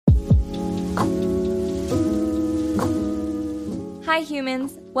Hi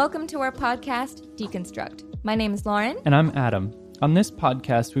humans, welcome to our podcast, Deconstruct. My name is Lauren. And I'm Adam. On this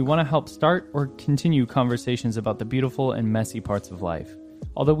podcast, we want to help start or continue conversations about the beautiful and messy parts of life.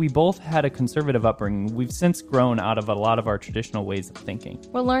 Although we both had a conservative upbringing, we've since grown out of a lot of our traditional ways of thinking.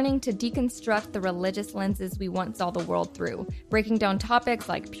 We're learning to deconstruct the religious lenses we once saw the world through, breaking down topics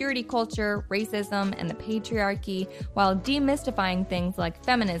like purity culture, racism, and the patriarchy, while demystifying things like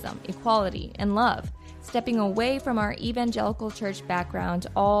feminism, equality, and love. Stepping away from our evangelical church background,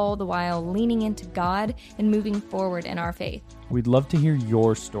 all the while leaning into God and moving forward in our faith. We'd love to hear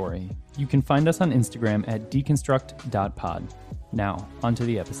your story. You can find us on Instagram at deconstruct.pod. Now, onto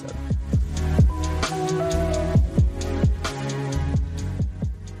the episode.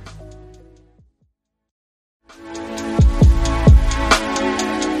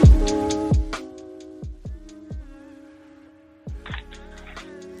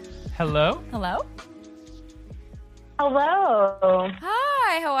 Hello? Hello? Hello.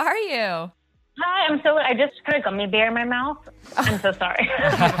 Hi, how are you? Hi, I just put a gummy bear in my mouth. I'm so sorry.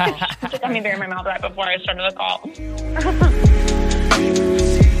 I put a gummy bear in my mouth right before I started the call.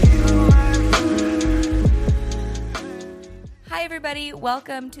 Hi, everybody.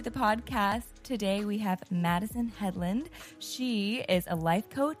 Welcome to the podcast. Today we have Madison Headland. She is a life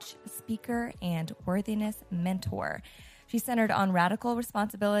coach, speaker, and worthiness mentor. She's centered on radical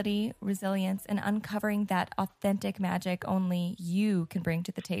responsibility, resilience, and uncovering that authentic magic only you can bring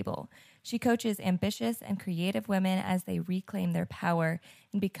to the table. She coaches ambitious and creative women as they reclaim their power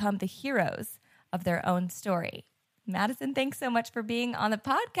and become the heroes of their own story. Madison, thanks so much for being on the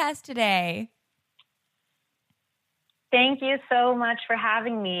podcast today. Thank you so much for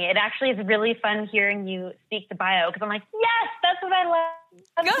having me. It actually is really fun hearing you speak the bio because I'm like, yes, that's what I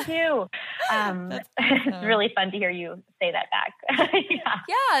love to do. Awesome. It's really fun to hear you say that back.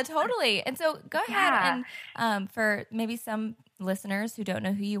 Yeah, totally. And so go ahead and for maybe some listeners who don't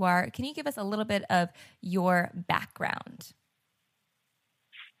know who you are, can you give us a little bit of your background?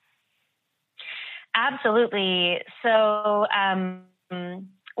 Absolutely. So,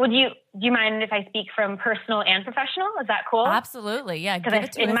 do you mind if I speak from personal and professional? Is that cool? Absolutely. Yeah.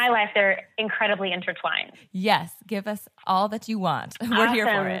 Because in my life, they're incredibly intertwined. Yes. Give us all that you want. We're here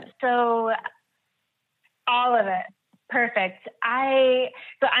for it. So all of it. Perfect.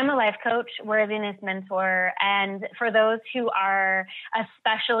 I'm a life coach, worthiness mentor. And for those who are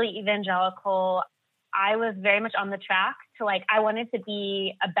especially evangelical, I was very much on the track to I wanted to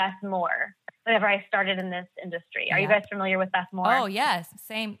be a Beth Moore whenever I started in this industry. Are you guys familiar with Beth Moore? Oh, yes.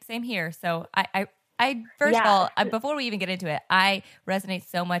 Same here. So I first of all, before we even get into it, I resonate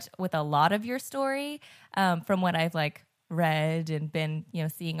so much with a lot of your story from what I've read and been,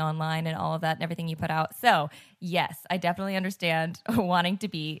 seeing online and all of that and everything you put out. So yes, I definitely understand wanting to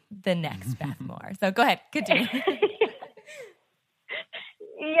be the next Beth Moore. So go ahead, continue.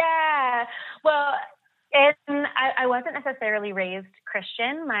 Yeah. Well, and I wasn't necessarily raised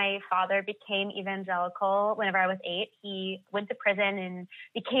Christian. My father became evangelical whenever I was 8. He went to prison and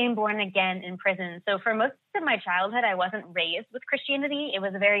became born again in prison. So for most of my childhood, I wasn't raised with Christianity. It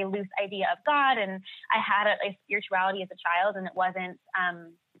was a very loose idea of God, and I had a spirituality as a child, and it wasn't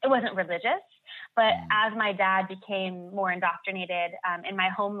religious. But as my dad became more indoctrinated, and my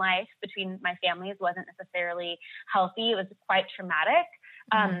home life between my families wasn't necessarily healthy, it was quite traumatic.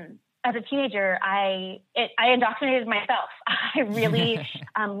 As a teenager, I indoctrinated myself. I really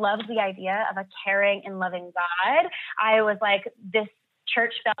loved the idea of a caring and loving God. I was this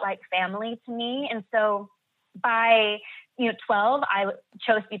church felt like family to me. And so by 12, I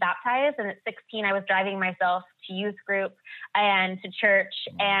chose to be baptized. And at 16, I was driving myself to youth group and to church.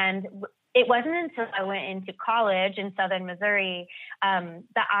 And it wasn't until I went into college in Southern Missouri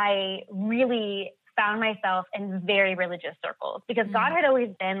that I really found myself in very religious circles because God had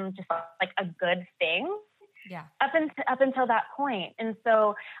always been just a good thing up until that point. And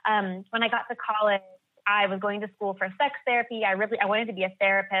so when I got to college, I was going to school for sex therapy. I wanted to be a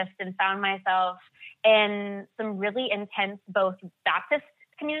therapist and found myself in some really intense, both Baptist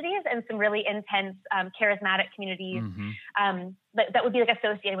communities and some really intense charismatic communities that would be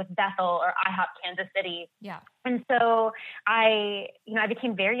associated with Bethel or IHOP Kansas City. Yeah. And so I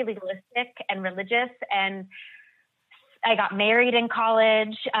became very legalistic and religious, and I got married in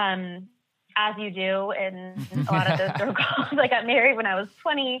college, as you do in a lot of those circles. I got married when I was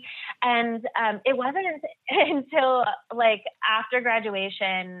 20, and it wasn't until after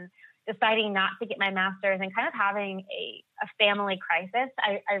graduation, deciding not to get my master's and kind of having a family crisis,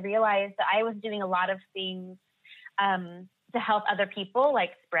 I realized that I was doing a lot of things to help other people,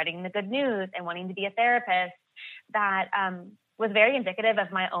 spreading the good news and wanting to be a therapist, that was very indicative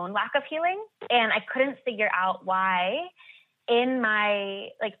of my own lack of healing. And I couldn't figure out why in my,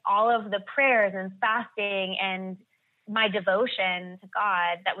 like, all of the prayers and fasting and my devotion to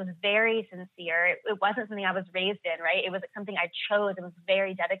God that was very sincere. It wasn't something I was raised in, right? It was something I chose and was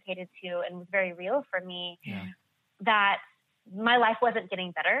very dedicated to and was very real for me, that my life wasn't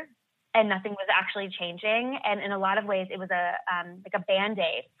getting better and nothing was actually changing. And in a lot of ways, it was like a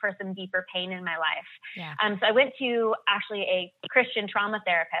Band-Aid for some deeper pain in my life. So I went to actually a Christian trauma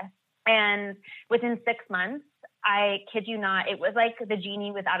therapist, and within 6 months, I kid you not, it was like the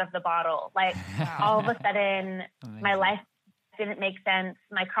genie was out of the bottle. Like all of a sudden, my life didn't make sense.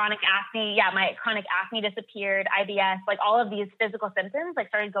 My chronic acne disappeared, IBS, like all of these physical symptoms like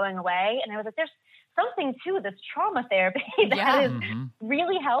started going away. And I was like, there's something to this trauma therapy that is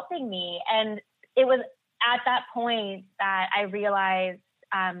really helping me. And it was at that point that I realized,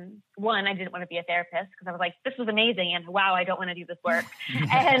 one, I didn't want to be a therapist because I was like, this was amazing. And wow, I don't want to do this work.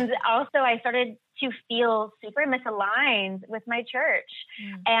 And also I started to feel super misaligned with my church.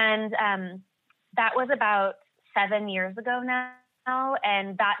 And that was about 7 years ago now.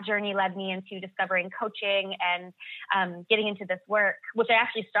 And that journey led me into discovering coaching and getting into this work, which I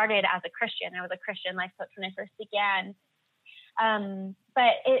actually started as a Christian. I was a Christian life coach when I first began.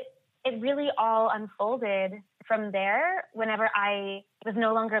 But it really all unfolded from there whenever I was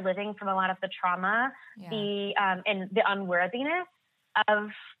no longer living from a lot of the trauma, and the unworthiness of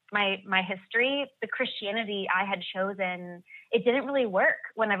my history. The Christianity I had chosen, it didn't really work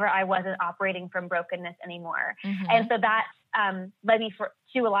whenever I wasn't operating from brokenness anymore. And so that led me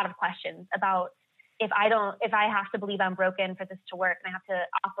to a lot of questions about if I have to believe I'm broken for this to work and I have to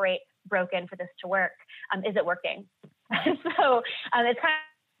operate broken for this to work, is it working? So it's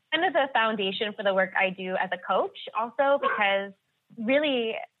kind of the foundation for the work I do as a coach also, because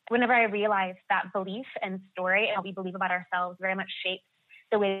really whenever I realized that belief and story and what we believe about ourselves very much shapes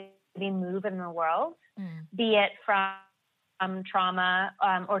the way we move in the world, be it from trauma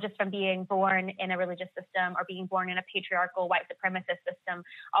or just from being born in a religious system or being born in a patriarchal white supremacist system.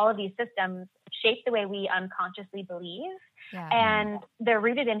 All of these systems shape the way we unconsciously believe, and they're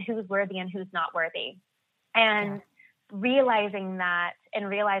rooted in who's worthy and who's not worthy. And realizing that, and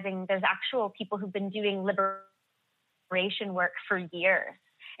realizing there's actual people who've been doing liberation work for years,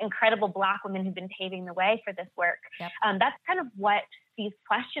 incredible Black women who've been paving the way for this work. That's kind of what these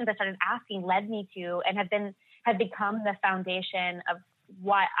questions I started asking led me to, and have become the foundation of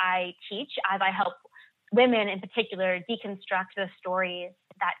what I teach as I help women in particular deconstruct the stories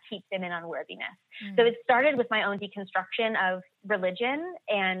that keep them in unworthiness. So it started with my own deconstruction of religion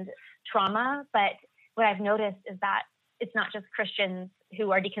and trauma, but what I've noticed is that it's not just Christians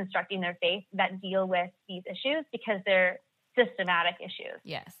who are deconstructing their faith that deal with these issues, because they're systematic issues.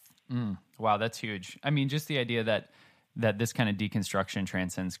 Yes. Wow, that's huge. I mean, just the idea that this kind of deconstruction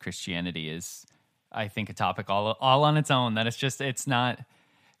transcends Christianity is, I think, a topic all on its own. That it's not,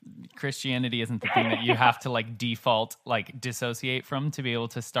 Christianity isn't the thing that you have to like default, like dissociate from to be able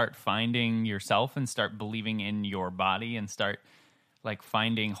to start finding yourself and start believing in your body and start like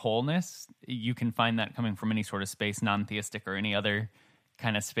finding wholeness. You can find that coming from any sort of space, non-theistic or any other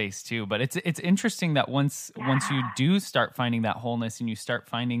kind of space too. But it's interesting that once you do start finding that wholeness and you start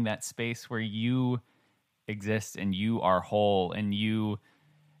finding that space where you exist and you are whole and you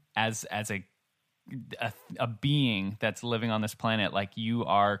as a being that's living on this planet, like you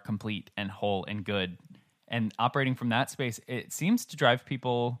are complete and whole and good, and operating from that space, it seems to drive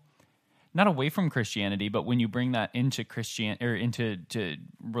people not away from Christianity, but when you bring that into into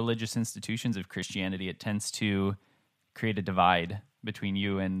religious institutions of Christianity, it tends to create a divide between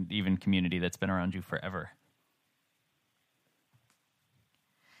you and even community that's been around you forever.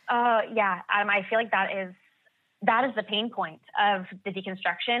 I feel like that is the pain point of the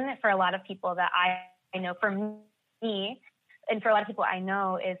deconstruction for a lot of people that I know. For me, and for a lot of people I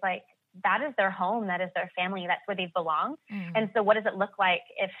know, is like that is their home, that is their family, that's where they belong. And so what does it look like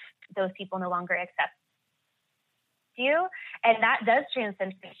if those people no longer accept you? And that does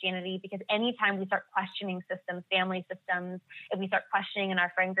transcend Christianity, because anytime we start questioning systems, family systems, if we start questioning in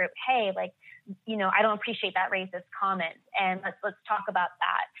our friend group, hey, like, I don't appreciate that racist comment, and let's talk about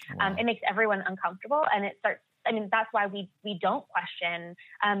that. Wow. It makes everyone uncomfortable, and it starts, that's why we don't question,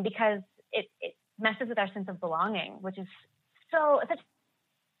 because it messes with our sense of belonging, which is such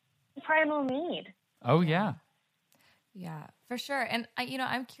a primal need. Oh yeah. Yeah, for sure. And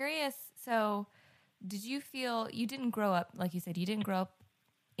I'm curious. So did you feel, you didn't grow up, like you said, you didn't grow up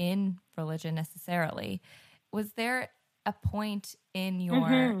in religion necessarily. Was there a point in your,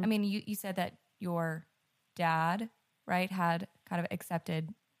 I mean, you said that your dad, right, had kind of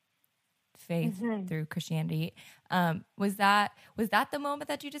accepted faith through Christianity. Was that the moment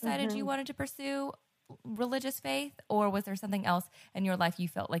that you decided you wanted to pursue religious faith, or was there something else in your life you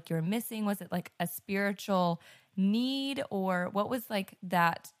felt like you were missing? Was it like a spiritual need, or what was like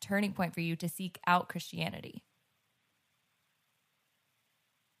that turning point for you to seek out Christianity?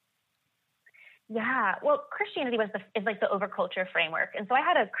 Yeah, well, Christianity is like the overculture framework. And so I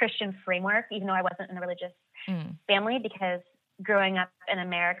had a Christian framework, even though I wasn't in a religious family, because growing up in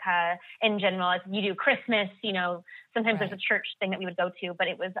America in general, as you do Christmas, sometimes there's a church thing that we would go to, but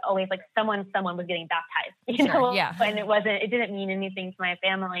it was always like someone was getting baptized, you know? Yeah. And it didn't mean anything to my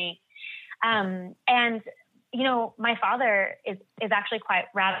family. And my father is actually quite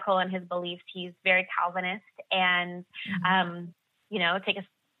radical in his beliefs. He's very Calvinist, and, take a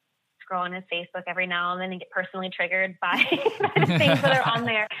scroll on his Facebook every now and then and get personally triggered by things that are on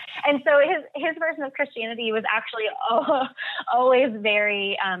there. And so his version of Christianity was actually always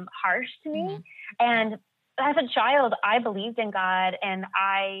very harsh to me. And as a child, I believed in God, and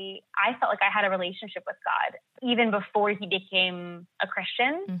I felt like I had a relationship with God even before he became a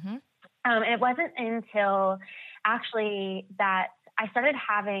Christian. And it wasn't until actually that I started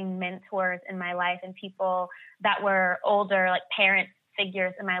having mentors in my life and people that were older, like parent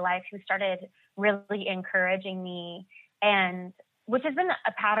figures in my life, who started really encouraging me, and which has been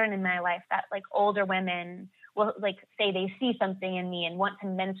a pattern in my life, that like older women will like say they see something in me and want to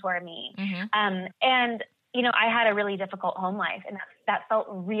mentor me. And I had a really difficult home life, and that felt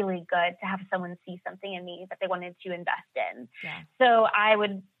really good to have someone see something in me that they wanted to invest in. Yeah. So I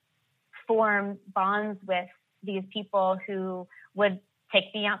would form bonds with these people who would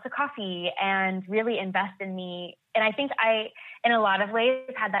take me out to coffee and really invest in me. And I think I, in a lot of ways,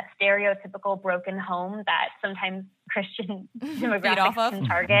 had that stereotypical broken home that sometimes Christian demographics can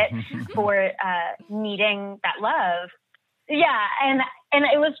target for needing that love. Yeah. And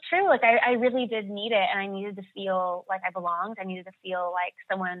it was true. Like I really did need it. And I needed to feel like I belonged. I needed to feel like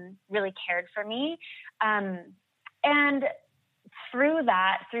someone really cared for me. And through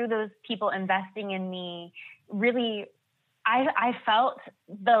those people investing in me, really, I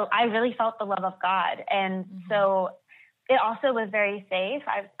really felt the love of God. And so it also was very safe.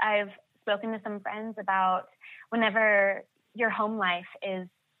 I've spoken to some friends about whenever your home life is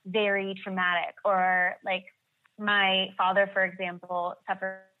very traumatic, or like my father, for example,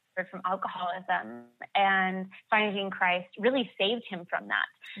 suffered from alcoholism, and finding Christ really saved him from that.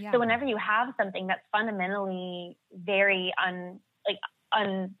 Yeah. So whenever you have something that's fundamentally very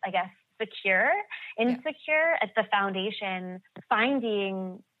insecure at the foundation,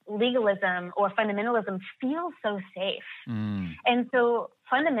 finding legalism or fundamentalism feels so safe. And so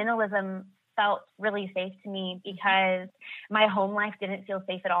fundamentalism felt really safe to me because my home life didn't feel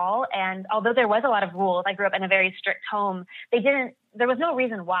safe at all. And although there was a lot of rules, I grew up in a very strict home, there was no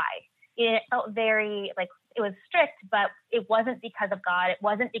reason why. It felt very like it was strict, but it wasn't because of God. It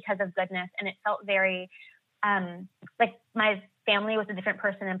wasn't because of goodness. And it felt very like my family was a different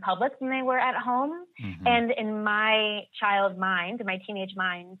person in public than they were at home. And in my child mind, in my teenage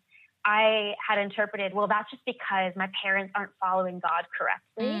mind, I had interpreted, well, that's just because my parents aren't following God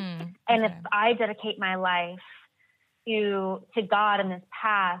correctly. And if I dedicate my life to God in this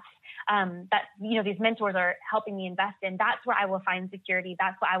path, that, these mentors are helping me invest in, that's where I will find security.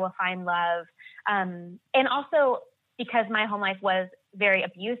 That's where I will find love. And also because my home life was very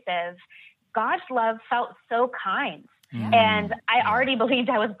abusive, God's love felt so kind. And I already believed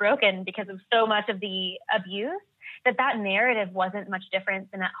I was broken because of so much of the abuse, that narrative wasn't much different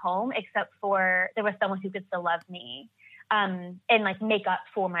than at home, except for there was someone who could still love me and like make up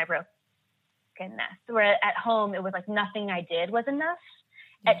for my brokenness. Where at home, it was like nothing I did was enough.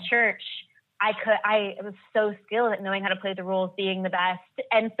 At church, I was so skilled at knowing how to play the rules, being the best.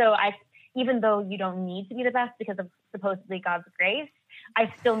 And so even though you don't need to be the best because of supposedly God's grace,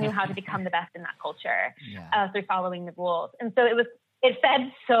 I still knew how to become the best in that culture through following the rules. And so it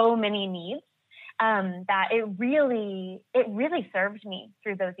fed so many needs that it really served me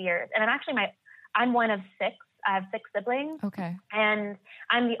through those years. And I'm one of 6. I have 6 siblings. Okay. And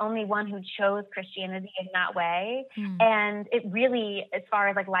I'm the only one who chose Christianity in that way. And it really, as far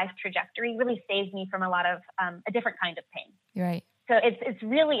as like life trajectory, really saved me from a lot of a different kind of pain. You're right. So it's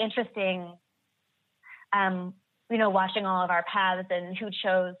really interesting, watching all of our paths and who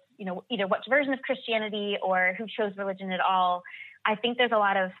chose, either what version of Christianity or who chose religion at all. I think there's a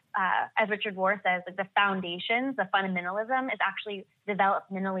lot of, as Richard Rohr says, like the foundations, the fundamentalism is actually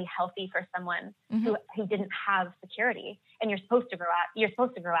developmentally healthy for someone who didn't have security, and you're supposed to grow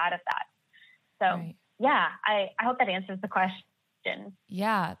out of that. So yeah, I hope that answers the question.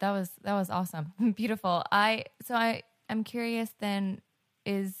 Yeah, that was awesome. Beautiful. I'm curious then,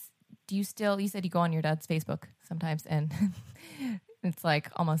 you said you go on your dad's Facebook sometimes, and it's like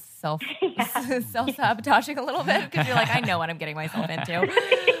almost self-sabotaging a little bit because you're like, I know what I'm getting myself into.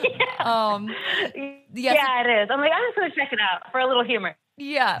 Yeah, it is. I'm like, I'm just going to check it out for a little humor.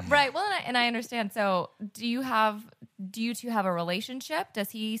 Yeah, right. Well, and I understand. So do you two have a relationship?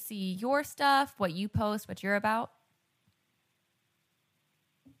 Does he see your stuff, what you post, what you're about?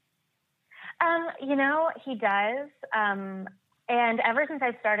 He does. And ever since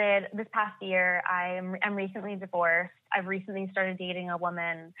I started this past year, I'm recently divorced. I've recently started dating a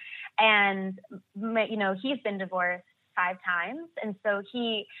woman, and he's been divorced 5 times. And so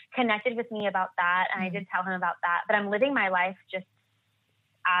he connected with me about that. And I did tell him about that, but I'm living my life just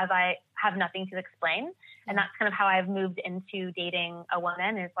as I have nothing to explain. And that's kind of how I've moved into dating a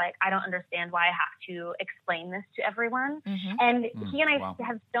woman, is like, I don't understand why I have to explain this to everyone. Mm-hmm. And he and I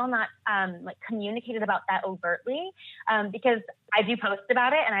have still not communicated about that overtly, because I do post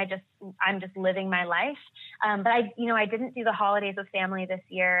about it and I'm just living my life. But I didn't do the holidays with family this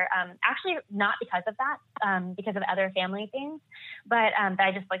year. Actually not because of that, because of other family things, but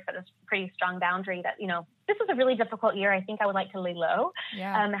I just set a pretty strong boundary that, this was a really difficult year. I think I would like to lay low.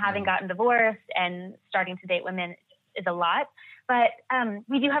 Yeah. Having gotten divorced and starting to date women is a lot, but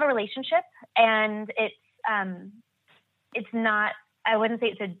we do have a relationship, and it's not, I wouldn't say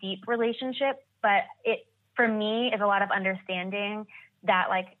it's a deep relationship, but it, for me, is a lot of understanding that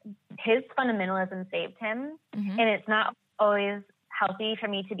his fundamentalism saved him. Mm-hmm. And it's not always healthy for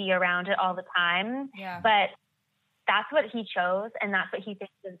me to be around it all the time, but that's what he chose, and that's what he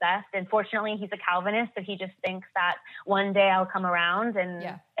thinks is best. And fortunately, he's a Calvinist, so he just thinks that one day I'll come around, and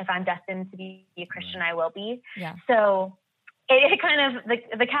if I'm destined to be a Christian, I will be. Yeah. So it kind of,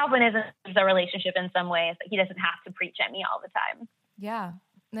 the Calvinism is a relationship in some ways. He doesn't have to preach at me all the time. Yeah.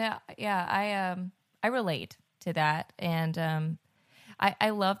 I relate to that, and I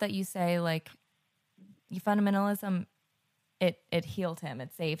love that you say fundamentalism. It healed him,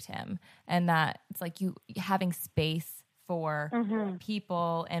 it saved him, and that it's like you having space for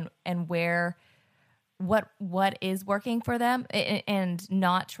people and where what is working for them, and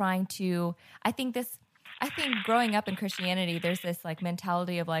not trying to. I think growing up in Christianity, there's this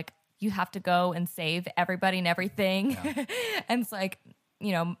mentality of you have to go and save everybody and everything, and it's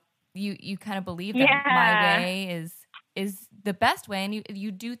you kind of believe that my way is the best way, and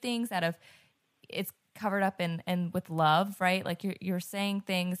you do things out of it's covered up and with love, right? You're saying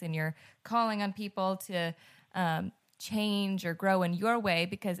things and you're calling on people to change or grow in your way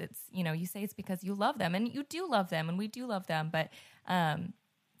because it's, you say it's because you love them, and you do love them, and we do love them. But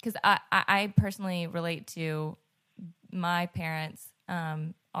because I personally relate to my parents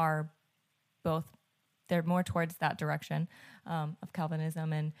are both, they're more towards that direction of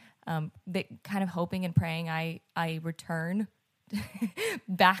Calvinism, and they kind of hoping and praying I return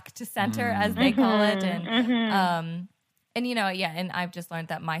back to center, as they call it. And and I've just learned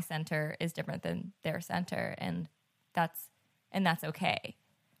that my center is different than their center, and that's okay.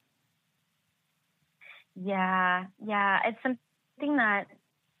 Yeah. It's something that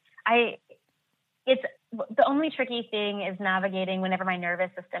it's the only tricky thing is navigating whenever my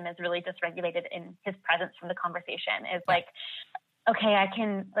nervous system is really dysregulated in his presence from the conversation, is okay, I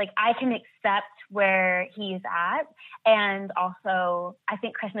can accept where he's at. And also I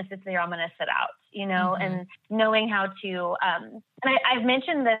think Christmas is the year I'm going to sit out, and knowing how to, and I've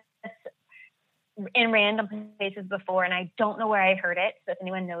mentioned this in random places before, and I don't know where I heard it. So if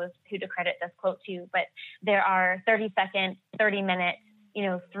anyone knows who to credit this quote to, but there are 30-second, 30-minute,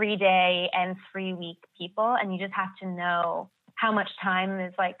 3-day and 3-week people. And you just have to know how much time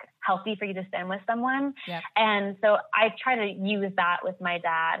is healthy for you to spend with someone. Yep. And so I try to use that with my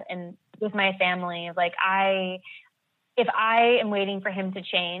dad and with my family. If I am waiting for him to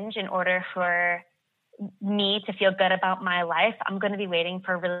change in order for me to feel good about my life, I'm going to be waiting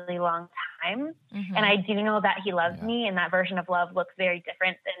for a really long time. Mm-hmm. And I do know that he loves me, and that version of love looks very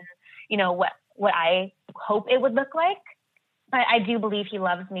different than, what I hope it would look like. But I do believe he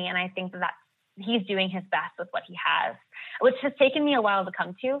loves me, and I think that he's doing his best with what he has, which has taken me a while to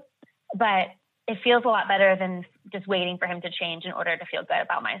come to, but it feels a lot better than just waiting for him to change in order to feel good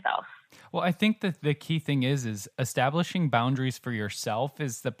about myself. Well, I think that the key thing is establishing boundaries for yourself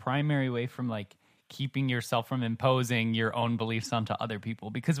is the primary way from keeping yourself from imposing your own beliefs onto other people.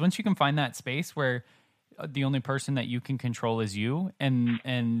 Because once you can find that space where the only person that you can control is you, and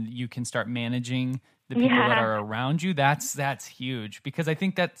you can start managing the people that are around you, that's huge. Because I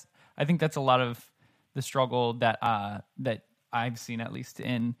think that's a lot of the struggle that I've seen, at least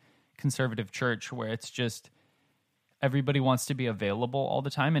in conservative church, where it's just everybody wants to be available all the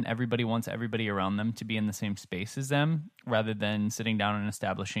time, and everybody wants everybody around them to be in the same space as them, rather than sitting down and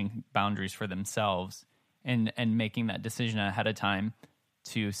establishing boundaries for themselves. and making that decision ahead of time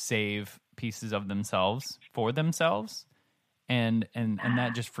to save pieces of themselves for themselves. And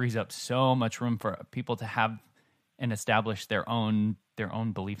that just frees up so much room for people to have and establish their own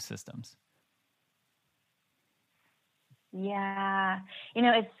belief systems. Yeah.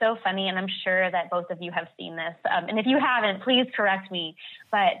 It's so funny, and I'm sure that both of you have seen this. And if you haven't, please correct me,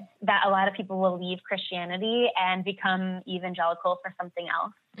 but that a lot of people will leave Christianity and become evangelical for something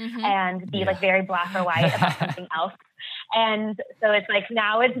else, and be like very black or white about something else. And so it's like,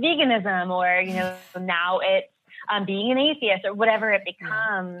 now it's veganism, or, now it's being an atheist, or whatever it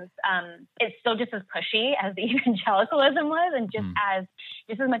becomes. It's still just as pushy as the evangelicalism was, and just as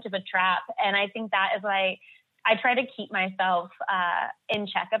much of a trap. And I think that is why I try to keep myself in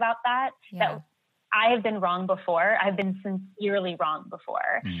check about that. That I have been wrong before. I've been sincerely wrong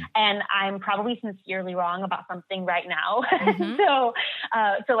before, and I'm probably sincerely wrong about something right now. So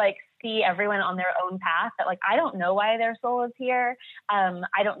to like see everyone on their own path, that like, I don't know why their soul is here.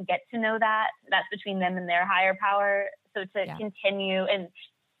 I don't get to know that. That's between them and their higher power. So to continue and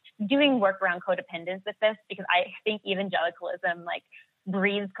doing work around codependence with this, because I think evangelicalism like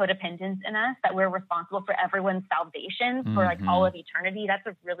breathes codependence in us, that we're responsible for everyone's salvation for like all of eternity. That's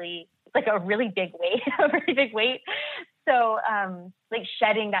a really big weight, a very big weight. So like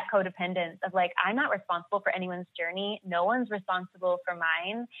shedding that codependence of like, I'm not responsible for anyone's journey. No one's responsible for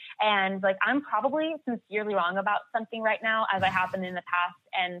mine. And like, I'm probably sincerely wrong about something right now, as I happened in the past.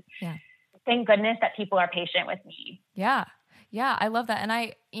 And thank goodness that people are patient with me. Yeah. Yeah, I love that.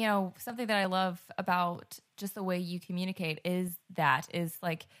 And something that I love about just the way you communicate is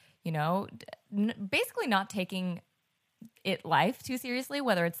like, basically not taking life too seriously,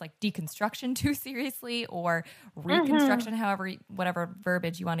 whether it's like deconstruction too seriously or reconstruction, whatever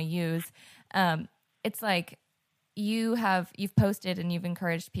verbiage you want to use. It's like you've posted and you've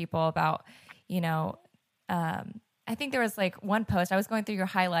encouraged people about, I think there was like one post, I was going through your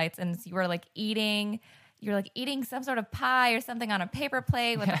highlights, and you were like eating some sort of pie or something on a paper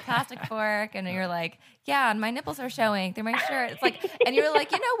plate with a plastic fork. And you're like, yeah, and my nipples are showing through my shirt. It's like, and you're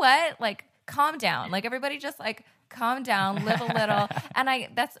like, you know what? Like, calm down. Like, everybody just like calm down, live a little. And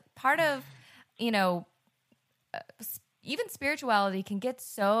that's part of, even spirituality can get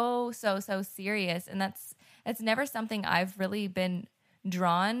so serious. And that's never something I've really been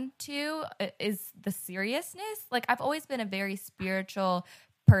drawn to, is the seriousness. Like, I've always been a very spiritual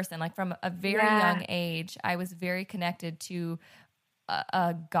person. Like, from a very young age, I was very connected to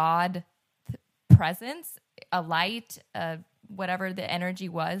a God presence, a light, whatever the energy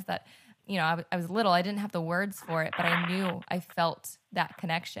was that, I was little, I didn't have the words for it, but I felt that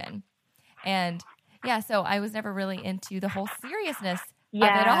connection. And so I was never really into the whole seriousness of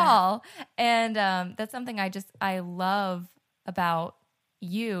it all. And that's something I love about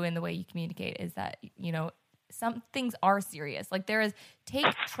you and the way you communicate, is that, some things are serious. Like, take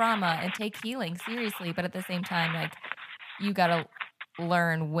trauma and take healing seriously, but at the same time, like, you got to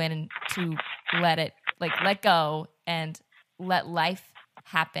learn when to let go and let life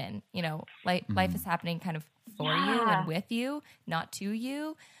happen. Life is happening kind of for you and with you, not to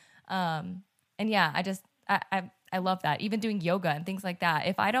you. I love that. Even doing yoga and things like that.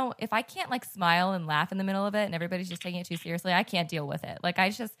 If I can't like smile and laugh in the middle of it and everybody's just taking it too seriously, I can't deal with it. Like,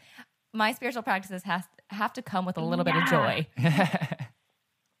 my spiritual practices have to come with a little bit of joy.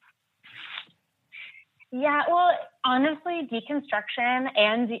 Yeah, well, honestly, deconstruction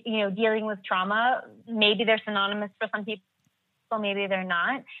and, dealing with trauma, maybe they're synonymous for some people, maybe they're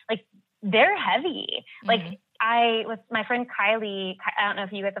not. Like, they're heavy. Like, with my friend Kylie, I don't know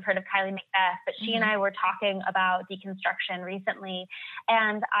if you guys have heard of Kylie Macbeth, but she and I were talking about deconstruction recently.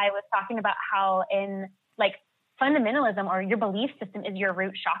 And I was talking about how in like fundamentalism, or your belief system, is your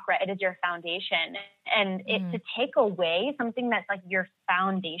root chakra. It is your foundation. And to take away something that's like your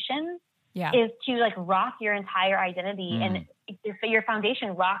foundation is to like rock your entire identity. And your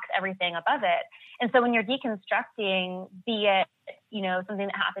foundation rocks everything above it. And so when you're deconstructing, be it, something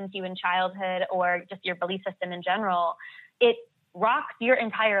that happened to you in childhood or just your belief system in general, it rocks your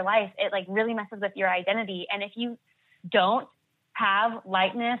entire life. It like really messes with your identity. And if you don't have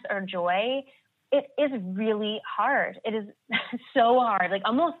lightness or joy, it is really hard. It is so hard, like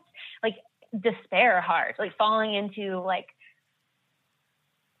almost like despair hard, like falling into like,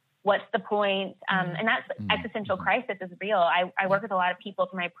 what's the point? And that's existential crisis is real. I work with a lot of people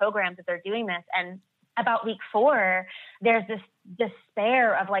through my programs that they're doing this. And about week 4, there's this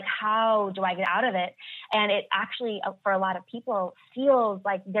despair of like, how do I get out of it? And it actually, for a lot of people, feels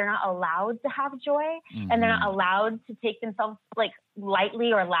like they're not allowed to have joy and they're not allowed to take themselves like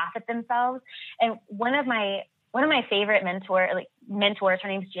lightly or laugh at themselves. And one of my favorite mentors, her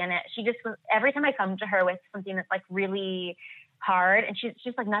name's Janet. She just was, every time I come to her with something that's like really hard, and she's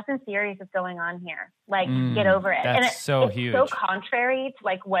just like, nothing serious is going on here. Like, get over it. That's and it's so contrary to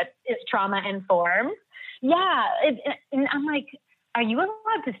like what is trauma informed. Yeah. And I'm like, are you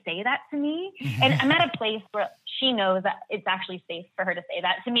allowed to say that to me? And I'm at a place where she knows that it's actually safe for her to say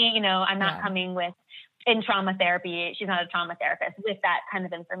that to me. You know, I'm not coming with, in trauma therapy, she's not a trauma therapist, with that kind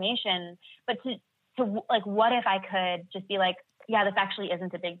of information. But to like, what if I could just be like, yeah, this actually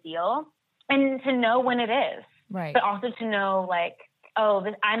isn't a big deal, and to know when it is, right? But also to know like, oh,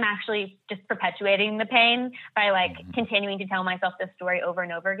 I'm actually just perpetuating the pain by like continuing to tell myself this story over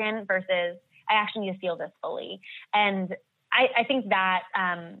and over again, versus I actually need to feel this fully. And I think that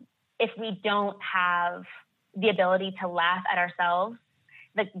if we don't have the ability to laugh at ourselves,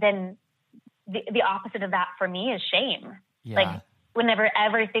 then the opposite of that for me is shame. Yeah. Like, whenever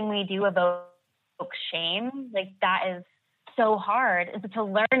everything we do evokes shame, like that is so hard. And so to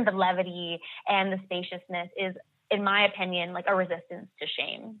learn the levity and the spaciousness is, in my opinion, like a resistance to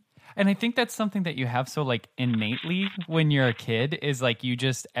shame. And I think that's something that you have so like innately when you're a kid, is like you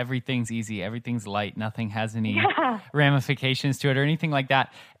just, everything's easy, everything's light, nothing has any ramifications to it or anything like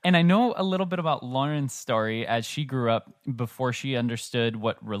that. And I know a little bit about Lauren's story as she grew up before she understood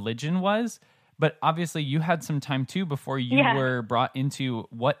what religion was. But obviously you had some time too before you were brought into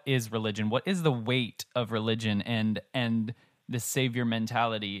what is religion, what is the weight of religion and the savior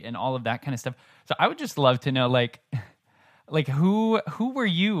mentality and all of that kind of stuff. So I would just love to know like who were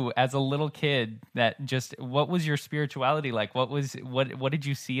you as a little kid, that just, what was your spirituality like? What did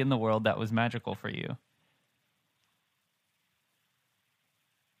you see in the world that was magical for you?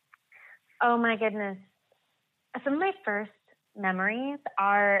 Oh my goodness. Some of my first memories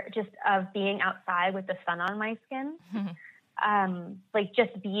are just of being outside with the sun on my skin. Like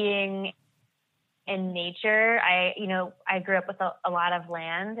just being in nature. I grew up with a lot of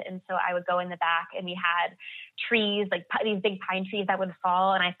land, and so I would go in the back and we had trees, like these big pine trees that would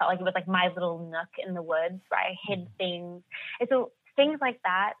fall, and I felt like it was like my little nook in the woods where I hid things. And so things like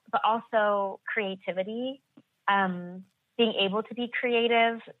that, but also creativity, being able to be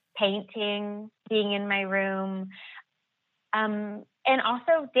creative, painting, being in my room, and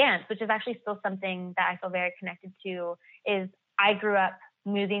also dance, which is actually still something that I feel very connected to. Is I grew up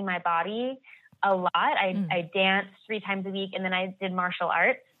moving my body a lot. I danced 3 times a week, and then I did martial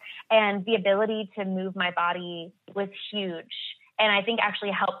arts, and the ability to move my body was huge. And I think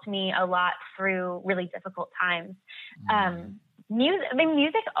actually helped me a lot through really difficult times.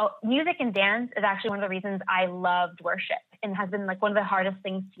 Music and dance is actually one of the reasons I loved worship, and has been like one of the hardest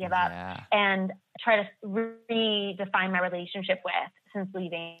things to give up and try to redefine my relationship with since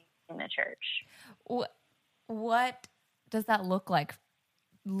leaving the church. What does that look like,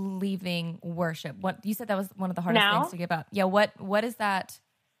 leaving worship? What you said that was one of the hardest things to give up. Yeah. What is that?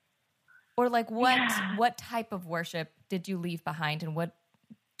 Or like what type of worship did you leave behind, and what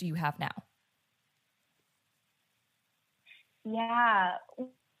do you have now? Yeah.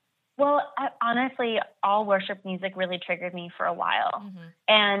 Well, honestly, all worship music really triggered me for a while.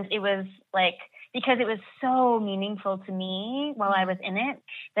 And it was like, because it was so meaningful to me while I was in it,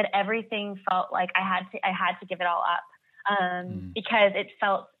 that everything felt like I had to give it all up. Because it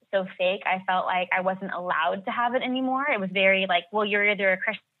felt so fake. I felt like I wasn't allowed to have it anymore. It was very like, well, you're either a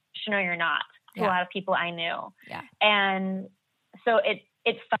Christian or you're not, to a lot of people I knew. Yeah. And so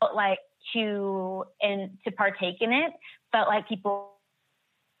it felt like to partake in it felt like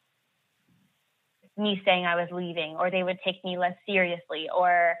me saying I was leaving, or they would take me less seriously,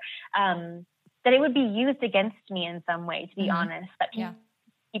 or that it would be used against me in some way, to be honest. That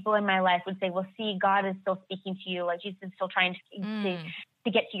people in my life would say, well, see, God is still speaking to you. Like, he's still trying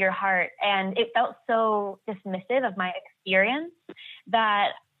to get to your heart. And it felt so dismissive of my experience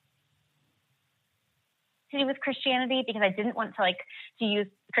that to do with Christianity, because I didn't want to use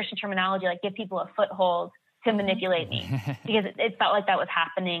Christian terminology, like give people a foothold to manipulate me, because it felt like that was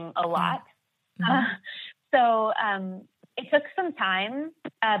happening a lot. So it took some time,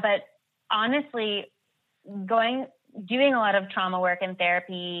 but honestly, doing a lot of trauma work and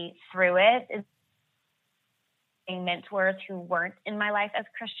therapy through it, is mentors who weren't in my life as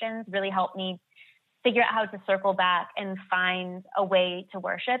Christians really helped me figure out how to circle back and find a way to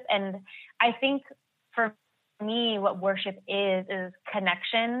worship. And I think for me, what worship is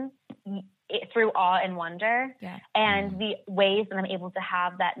connection through awe and wonder. Yeah. And the ways that I'm able to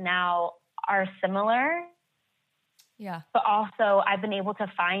have that now are similar. Yeah. But also I've been able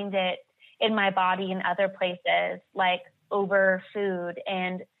to find it in my body in other places, like over food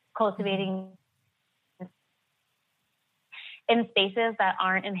and cultivating in spaces that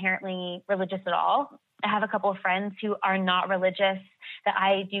aren't inherently religious at all. I have a couple of friends who are not religious that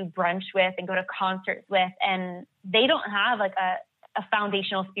I do brunch with and go to concerts with, and they don't have like a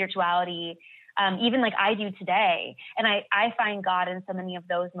foundational spirituality, even like I do today. And I find God in so many of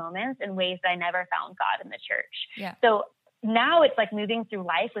those moments in ways that I never found God in the church. Yeah. So now it's like moving through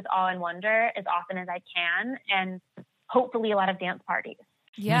life with awe and wonder as often as I can, and hopefully a lot of dance parties.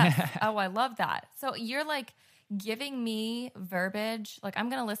 Yes. Oh, I love that. So you're like giving me verbiage. Like I'm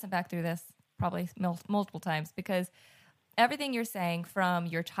going to listen back through this probably multiple times, because everything you're saying from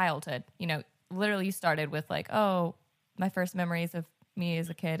your childhood, you know, literally you started with like, oh, my first memories of me as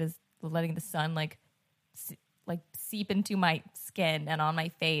a kid is letting the sun like seep into my skin and on my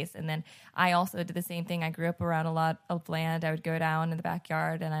face. And then I also did the same thing. I grew up around a lot of land. I would go down in the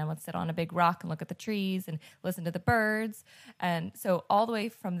backyard and I would sit on a big rock and look at the trees and listen to the birds. And so all the way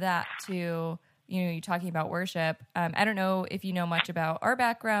from that to, you know, you're talking about worship. I don't know if you know much about our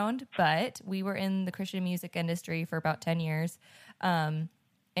background, but we were in the Christian music industry for about 10 years. And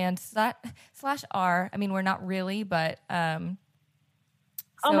slash R, I mean, we're not really, but,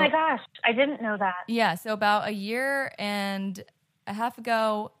 oh my gosh, I didn't know that. Yeah, so about a year and a half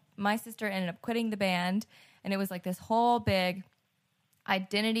ago, my sister ended up quitting the band, and it was like this whole big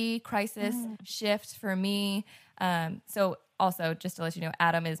identity crisis shift for me. So also, just to let you know,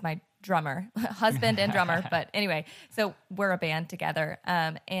 Adam is my drummer, husband and drummer. But anyway, so we're a band together.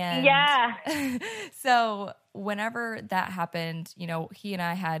 And yeah. So whenever that happened, you know, he and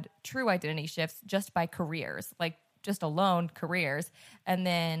I had true identity shifts just by careers, like just alone careers. And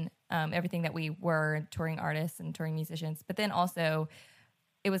then everything that we were, touring artists and touring musicians. But then also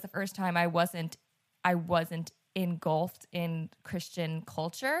it was the first time I wasn't engulfed in Christian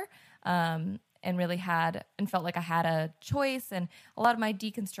culture, and really had and felt like I had a choice. And a lot of my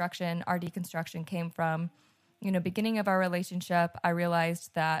our deconstruction came from, you know, beginning of our relationship. I realized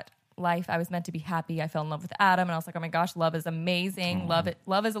that I was meant to be happy. I fell in love with Adam, and I was like, oh my gosh, love is amazing. Love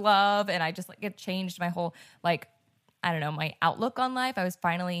is love. And I just like, it changed my whole, like, I don't know, my outlook on life. I was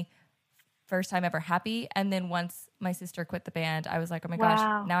finally first time ever happy. And then once my sister quit the band, I was like, oh my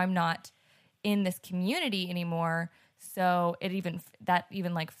gosh, now I'm not in this community anymore. So it even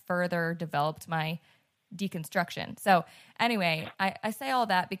like further developed my deconstruction. So anyway, I say all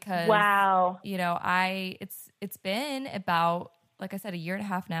that because, you know, it's been about, like I said, a year and a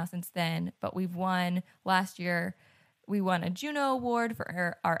half now since then, but last year we won a Juno Award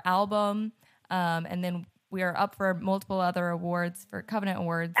for our album. And then we are up for multiple other awards, for Covenant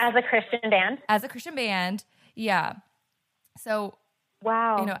Awards. As a Christian band? Yeah. So,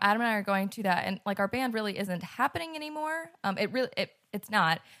 wow. You know, Adam and I are going to that, and like our band really isn't happening anymore. It's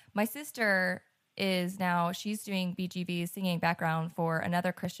not. My sister she's doing BGV's singing background for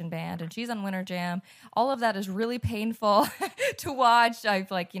another Christian band, and she's on Winter Jam. All of that is really painful to watch. I've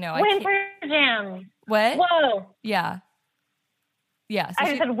like, you know, Winter Jam. What? Whoa. Yeah. Yeah. So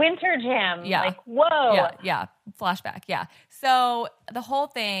I said Winter Jam. Yeah. Like, whoa. Yeah. Flashback. Yeah. So the whole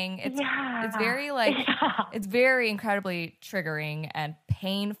thing, it's very like, it's very incredibly triggering and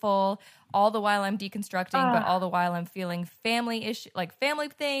painful, all the while I'm deconstructing, but all the while I'm feeling family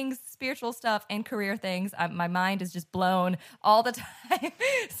things, spiritual stuff, and career things. My mind is just blown all the time.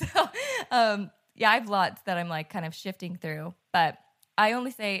 So, I have lots that I'm like kind of shifting through, but I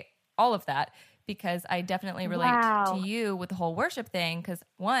only say all of that because I definitely relate to you with the whole worship thing. Because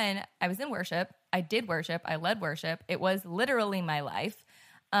one, I was in worship. I did worship. I led worship. It was literally my life.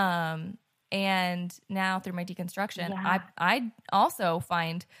 And now through my deconstruction, I also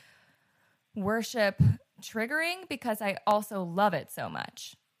find worship triggering because I also love it so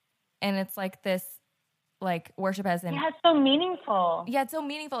much. And it's like this, like worship as in... Yeah, it's so meaningful. Yeah, it's so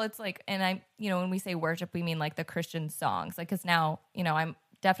meaningful. It's like, and I, you know, when we say worship, we mean like the Christian songs. Like, because now, you know, I'm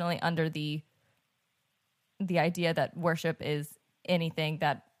definitely under the idea that worship is anything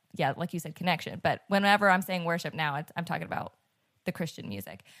that, yeah, like you said, connection. But whenever I'm saying worship now, I'm talking about the Christian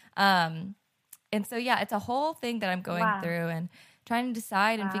music. And so, yeah, it's a whole thing that I'm going through and trying to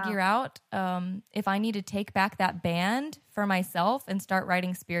decide and figure out if I need to take back that band for myself and start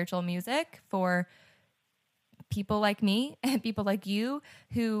writing spiritual music for people like me and people like you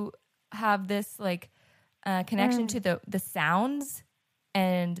who have this like connection to the sounds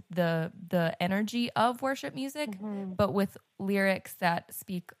and the energy of worship music, but with lyrics that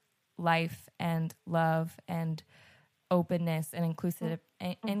speak life and love and openness and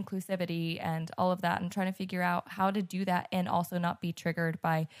inclusivity and all of that. I'm trying to figure out how to do that and also not be triggered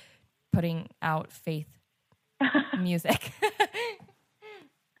by putting out faith music.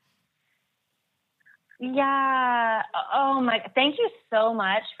 Yeah. Oh my, thank you so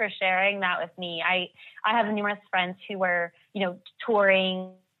much for sharing that with me. I have numerous friends who were, you know,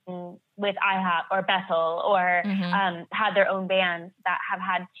 touring with IHOP or Bethel or had their own bands that have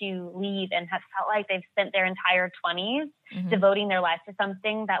had to leave and have felt like they've spent their entire 20s devoting their life to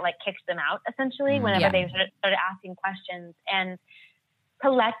something that like kicks them out essentially whenever they started asking questions. And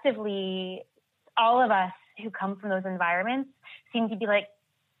collectively, all of us who come from those environments seem to be like,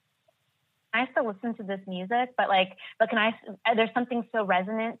 I still listen to this music, but there's something so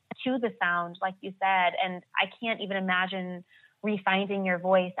resonant to the sound, like you said, and I can't even imagine refinding your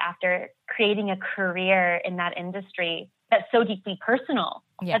voice after creating a career in that industry that's so deeply personal.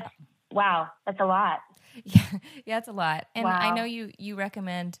 Yeah. That's a lot. Yeah, it's a lot. And I know you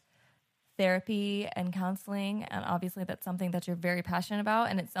recommend therapy and counseling, and obviously that's something that you're very passionate about,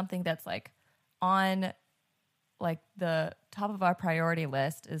 and it's something that's like on like the top of our priority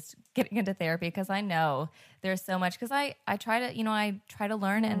list is getting into therapy, because I know there's so much, because I try to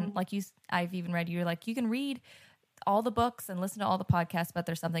learn, and like I've even read, you're like, you can read all the books and listen to all the podcasts, but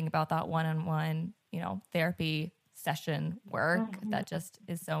there's something about that one-on-one, therapy session work that just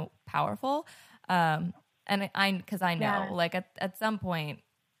is so powerful. And because I know like at some point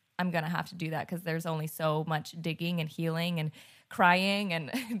I'm going to have to do that, because there's only so much digging and healing and crying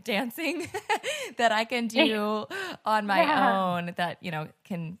and dancing that I can do on my own that,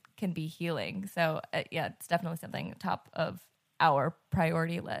 can be healing. So it's definitely something top of our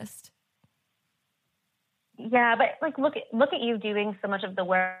priority list. Yeah. But like, look at you doing so much of the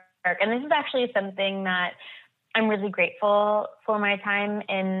work. And this is actually something that I'm really grateful for my time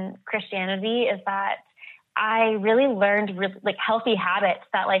in Christianity, is that I really learned healthy habits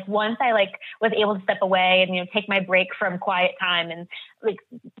that like once I was able to step away and, take my break from quiet time and like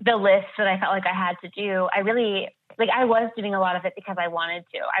the list that I felt like I had to do, I really I was doing a lot of it because I wanted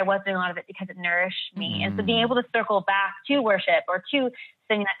to. I was doing a lot of it because it nourished me. And so being able to circle back to worship or to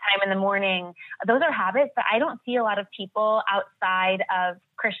spending that time in the morning, those are habits that I don't see a lot of people outside of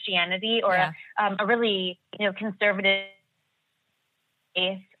Christianity or a really, conservative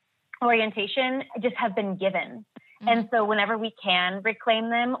faith orientation just have been given. And so whenever we can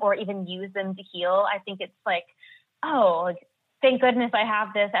reclaim them or even use them to heal, I think it's like, thank goodness I have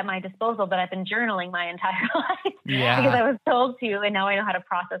this at my disposal, but I've been journaling my entire life because I was told to, and now I know how to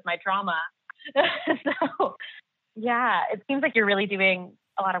process my trauma. So it seems like you're really doing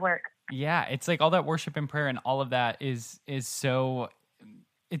a lot of work. Yeah. It's like all that worship and prayer and all of that is so,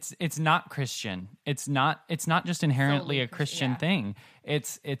 it's not Christian. It's not just inherently a Christian thing.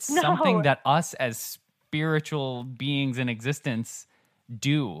 It's something that us as spiritual beings in existence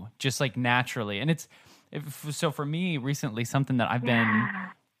do just like naturally. And so for me recently, something that I've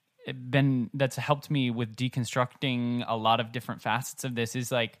been that's helped me with deconstructing a lot of different facets of this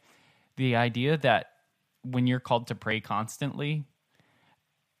is like the idea that when you're called to pray constantly,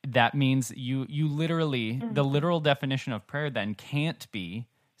 that means you literally, the literal definition of prayer then can't be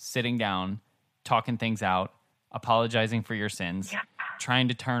sitting down, talking things out, apologizing for your sins, trying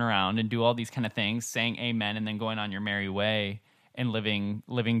to turn around and do all these kind of things, saying amen, and then going on your merry way and living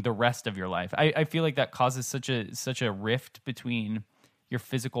the rest of your life. I feel like that causes such a rift between your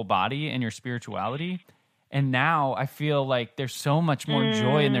physical body and your spirituality. And now I feel like there's so much more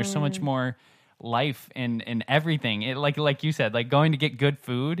joy and there's so much more life in everything. It, like you said, like going to get good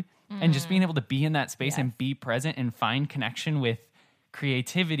food and just being able to be in that space and be present and find connection with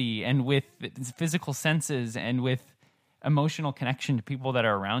creativity and with physical senses and with emotional connection to people that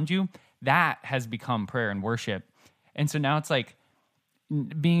are around you. That has become prayer and worship. And so now it's like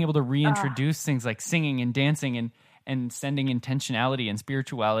being able to reintroduce things like singing and dancing and sending intentionality and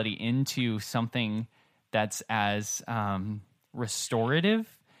spirituality into something that's as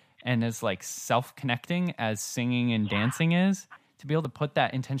restorative and as like self-connecting as singing and dancing is. To be able to put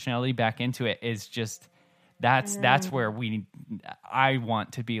that intentionality back into it is just, that's where I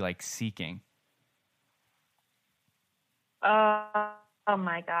want to be like seeking. Oh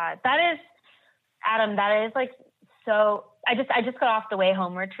my God. Adam, that is like, so I just got off the Way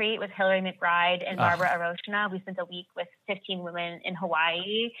Home retreat with Hillary McBride and Barbara Aroshina. We spent a week with 15 women in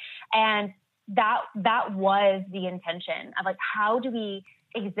Hawaii. And that was the intention of like, how do we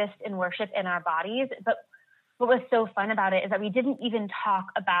exist in worship in our bodies? But what was so fun about it is that we didn't even talk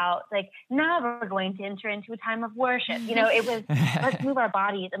about like, now we're going to enter into a time of worship. It was, let's move our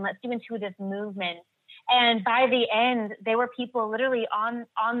bodies and let's do into this movement. And by the end, there were people literally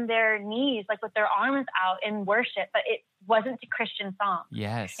on their knees, like with their arms out in worship, but it wasn't to Christian songs.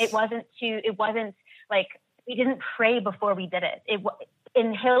 Yes. It wasn't like, we didn't pray before we did it.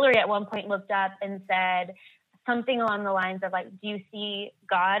 And Hillary at one point looked up and said something along the lines of like, do you see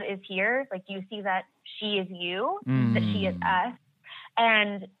God is here? Like, do you see that she is you, that she is us?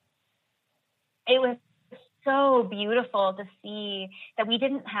 And it was so beautiful to see that we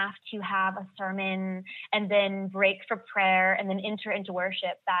didn't have to have a sermon and then break for prayer and then enter into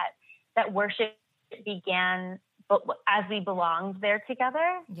worship, that worship began as we belonged there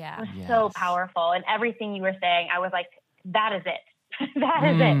together. Yeah. It was so powerful. And everything you were saying, I was like, that is it. That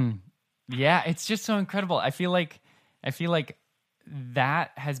is it. Yeah, it's just so incredible. I feel like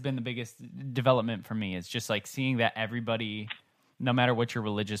that has been the biggest development for me. It's just like seeing that everybody, no matter what your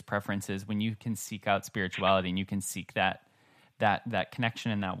religious preference is, when you can seek out spirituality and you can seek that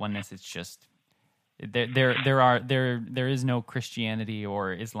connection and that oneness, it's just there is no Christianity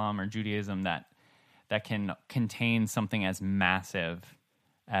or Islam or Judaism that can contain something as massive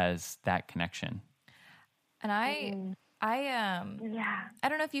as that connection. And I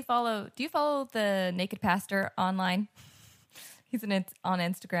don't know if you do you follow the Naked Pastor online? He's on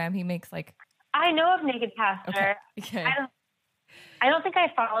Instagram. He makes like, I know of Naked Pastor. Okay. I don't think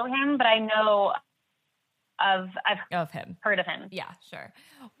I follow him, but I know I've him. Heard of him. Yeah, sure.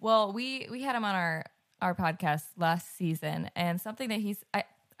 Well, we had him on our podcast last season, and something that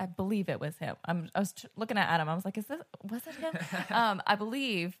I believe it was him. I was looking at Adam. I was like, was it him? I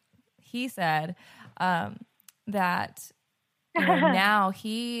believe he said that now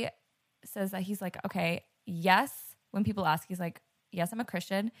he says that he's like, okay, yes. When people ask, he's like, yes, I'm a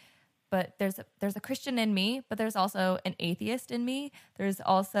Christian, but there's a Christian in me, but there's also an atheist in me. There's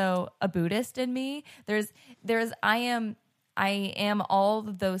also a Buddhist in me. I am all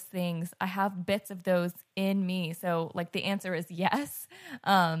of those things. I have bits of those in me. So like the answer is yes.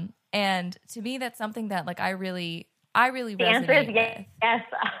 And to me, that's something that like I really resonate the answer is with. Yes.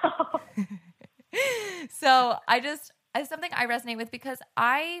 So it's something I resonate with because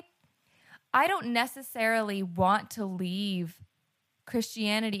I don't necessarily want to leave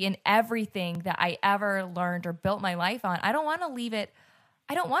Christianity and everything that I ever learned or built my life on. I don't want to leave it.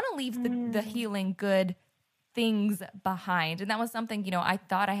 I don't want to leave the healing good things behind. And that was something, I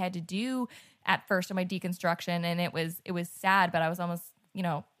thought I had to do at first in my deconstruction. And it was sad, but I was almost, it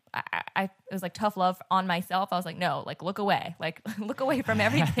was like tough love on myself. I was like, no, like look away from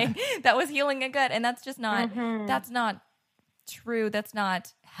everything that was healing and good. And that's just not, that's not true. That's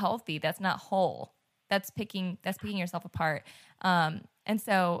not healthy. That's not whole. That's picking yourself apart. And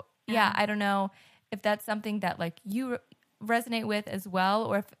so, yeah, I don't know if that's something that like you resonate with as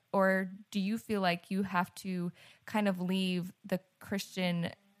well, or do you feel like you have to kind of leave the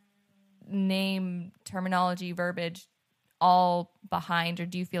Christian name, terminology, verbiage all behind, or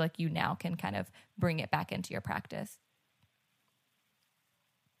do you feel like you now can kind of bring it back into your practice?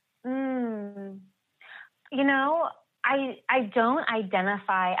 I don't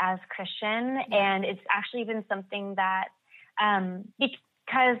identify as Christian, and it's actually been something that,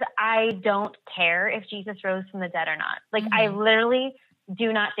 because I don't care if Jesus rose from the dead or not. Like, I literally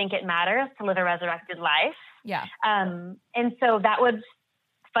do not think it matters to live a resurrected life. Yeah. And so that would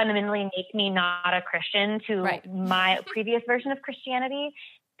fundamentally make me not a Christian to my previous version of Christianity.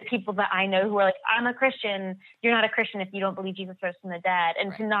 People that I know who are like, I'm a Christian. You're not a Christian if you don't believe Jesus rose from the dead.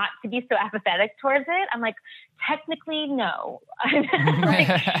 And to be so apathetic towards it, I'm like, technically, no.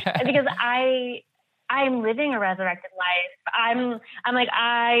 Because I'm living a resurrected life. I'm like,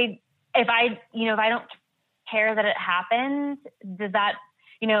 if I don't care that it happened, does that,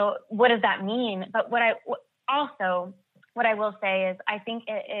 what does that mean? But what I will say is, I think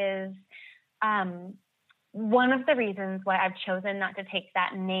it is, one of the reasons why I've chosen not to take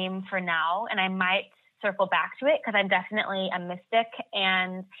that name for now, and I might circle back to it because I'm definitely a mystic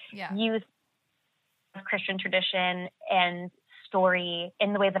and use Christian tradition and story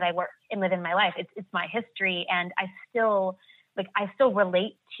in the way that I work and live in my life. It's my history, and I still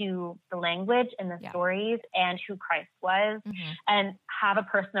relate to the language and the stories and who Christ was, and have a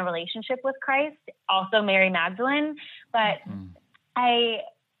personal relationship with Christ. Also, Mary Magdalene, but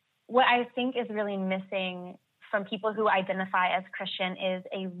what I think is really missing from people who identify as Christian is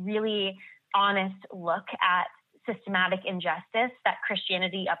a really honest look at systematic injustice that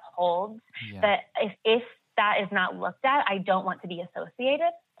Christianity upholds. That if that is not looked at, I don't want to be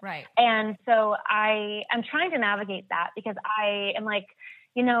associated. Right. And so I'm trying to navigate that, because I am like,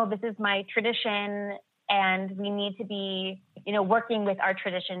 this is my tradition, and we need to be, working with our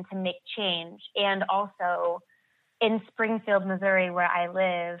tradition to make change. And also, in Springfield, Missouri, where I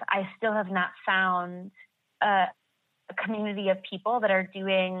live, I still have not found a community of people that are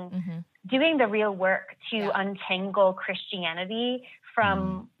doing the real work to untangle Christianity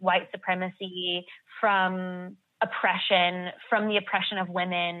from white supremacy, from oppression, from the oppression of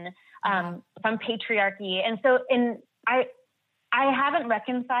women, from patriarchy. And so I haven't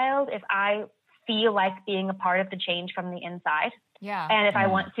reconciled if I feel like being a part of the change from the inside. Yeah. And if I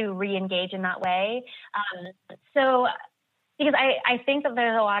want to re-engage in that way. So because I think that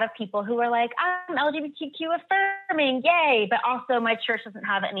there's a lot of people who are like, I'm LGBTQ affirming, yay. But also my church doesn't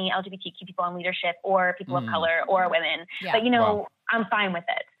have any LGBTQ people in leadership or people of color or women. Yeah. But, I'm fine with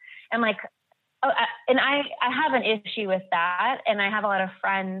it. And like, and I have an issue with that. And I have a lot of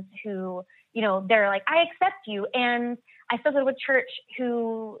friends who, they're like, I accept you. And I still go to a church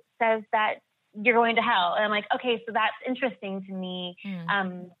who says that you're going to hell. And I'm like, okay, so that's interesting to me.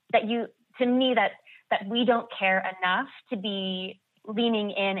 That we don't care enough to be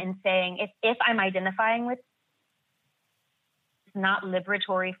leaning in and saying, if I'm identifying with not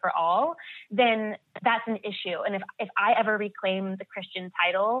liberatory for all, then that's an issue. And if I ever reclaim the Christian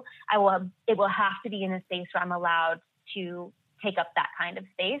title, it will have to be in a space where I'm allowed to take up that kind of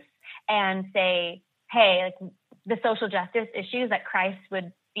space and say, hey, like the social justice issues that Christ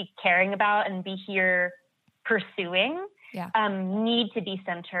would be caring about and be here pursuing need to be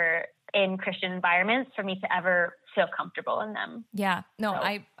centered in Christian environments for me to ever feel comfortable in them. Yeah, no, so,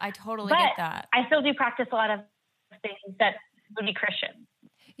 I totally get that. I still do practice a lot of things that would be Christian.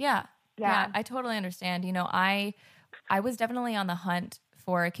 Yeah, I totally understand. I was definitely on the hunt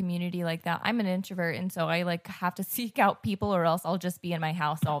for a community like that. I'm an introvert, and so I like have to seek out people, or else I'll just be in my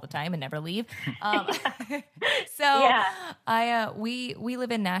house all the time and never leave. We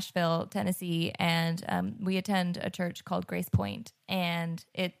live in Nashville, Tennessee, and we attend a church called Grace Point, and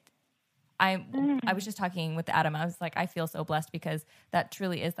I was just talking with Adam. I was like, I feel so blessed because that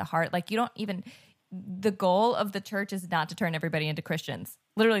truly is the heart. Like the goal of the church is not to turn everybody into Christians.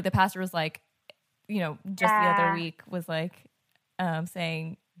 Literally, the pastor was like, just the other week was like,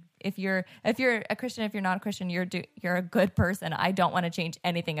 saying, if you're a Christian, if you're not a Christian, you're a good person. I don't want to change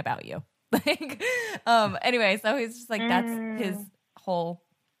anything about you. Anyway, so he's just like, that's his whole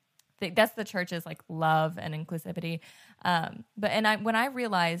thing. That's the church's like love and inclusivity. When I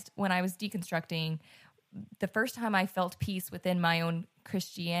realized when I was deconstructing, the first time I felt peace within my own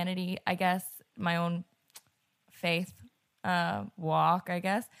Christianity, I guess, my own faith walk, I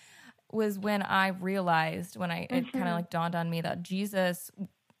guess, was when I realized, it kind of like dawned on me that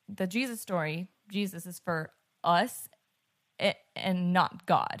the Jesus story, Jesus is for us and not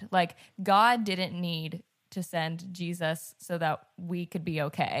God. Like, God didn't need to send Jesus so that we could be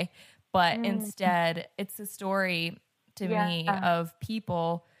okay. But instead, it's a story to me of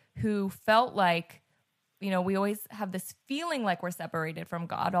people who felt like, we always have this feeling like we're separated from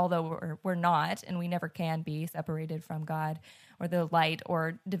God, although we're not, and we never can be separated from God or the light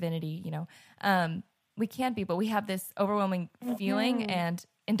or divinity, we can't be, but we have this overwhelming feeling and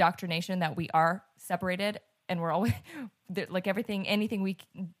indoctrination that we are separated, and we're always like anything we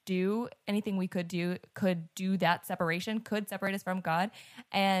could do that separation, could separate us from God.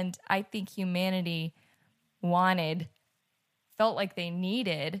 And I think humanity felt like they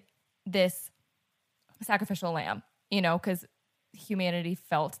needed this sacrificial lamb, because humanity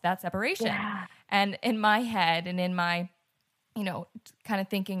felt that separation. Yeah. And in my head and in my, kind of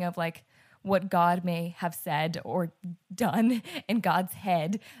thinking of like what God may have said or done in God's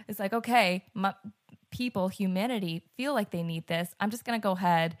head, it's like, okay, humanity feel like they need this. I'm just going to go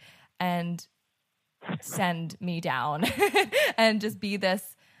ahead and send me down and just be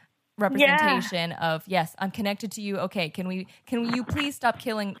this representation of, yes, I'm connected to you. Okay. Can you please stop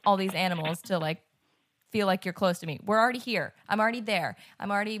killing all these animals to like feel like you're close to me? We're already here. I'm already there.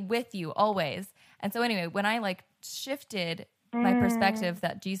 I'm already with you always. And so anyway, when I like shifted my perspective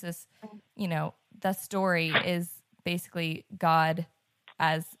that Jesus, the story is basically God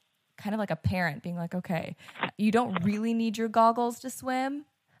as kind of like a parent being like, okay, you don't really need your goggles to swim.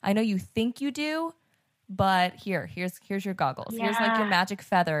 I know you think you do, but here's your goggles. Yeah. Here's like your magic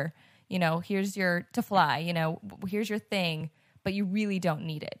feather, here's to fly, here's your thing. But you really don't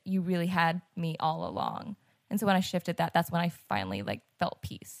need it. You really had me all along. And so when I shifted that's when I finally like felt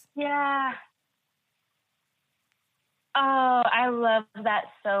peace. Yeah. Oh, I love that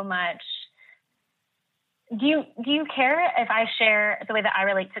so much. Do you care if I share the way that I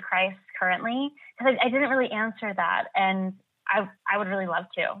relate to Christ currently? Because I didn't really answer that, and I would really love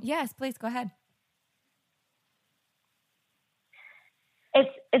to. Yes, please go ahead.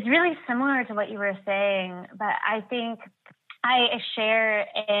 It's really similar to what you were saying, but I think I share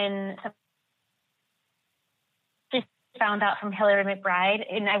in just found out from Hillary McBride,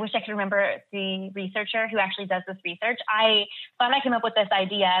 and I wish I could remember the researcher who actually does this research. I thought I came up with this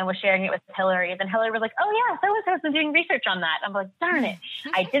idea and was sharing it with Hillary. And then Hillary was like, oh yeah, so-and-so's been doing research on that. I'm like, darn it.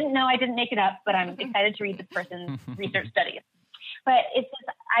 I didn't know, I didn't make it up, but I'm excited to read this person's research studies. But it's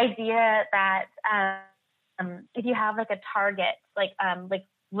this idea that if you have like a target, like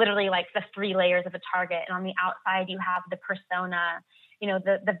literally like the 3 layers of a target. And on the outside, you have the persona,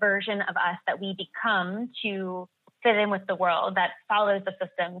 the version of us that we become to fit in with the world, that follows the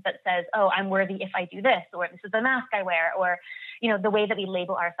systems, that says, oh, I'm worthy if I do this, or this is the mask I wear, or, the way that we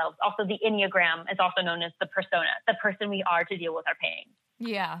label ourselves. Also, the Enneagram is also known as the persona, the person we are to deal with our pain.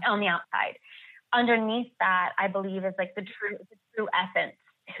 Yeah. On the outside. Underneath that, I believe, is like the true essence,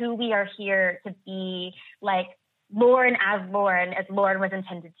 who we are here to be, like Lauren as Lauren was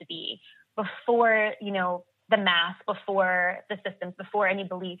intended to be, before, the mask, before the systems, before any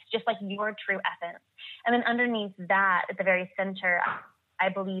beliefs, just like your true essence. And then underneath that, at the very center, I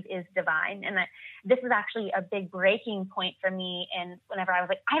believe is divine. And that this was actually a big breaking point for me. And whenever I was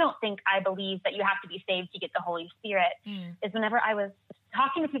like, I don't think I believe that you have to be saved to get the Holy Spirit, is whenever I was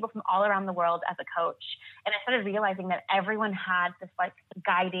talking to people from all around the world as a coach. And I started realizing that everyone had this like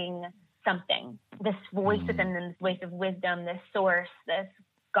guiding something, this voice within them, this voice of wisdom, this source, this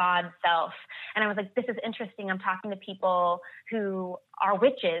God self. And I was like, this is interesting. I'm talking to people who are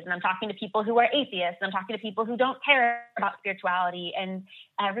witches, and I'm talking to people who are atheists, and I'm talking to people who don't care about spirituality. And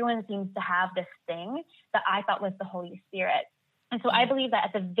everyone seems to have this thing that I thought was the Holy Spirit. And so I believe that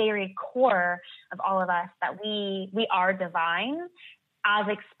at the very core of all of us, that we are divine, as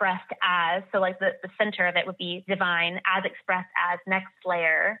expressed as, so like the center of it would be divine as expressed as next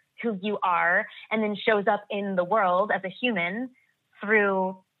layer, who you are, and then shows up in the world as a human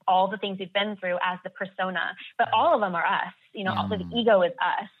through all the things we've been through as the persona. But all of them are us, also the ego is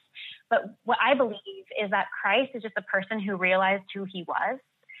us. But what I believe is that Christ is just a person who realized who he was,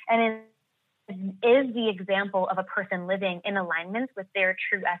 and is the example of a person living in alignment with their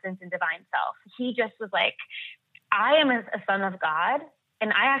true essence and divine self. He just was like, I am a son of God,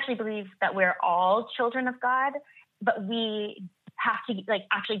 and I actually believe that we're all children of God, but we have to like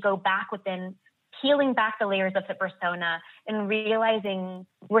actually go back within, peeling back the layers of the persona and realizing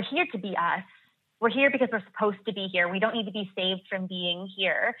we're here to be us. We're here because we're supposed to be here. We don't need to be saved from being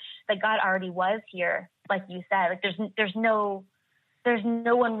here. That God already was here, like you said. Like there's no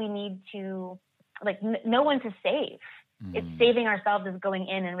one we need to, like no one to save. It's saving ourselves is going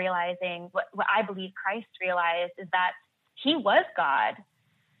in and realizing what I believe Christ realized is that he was God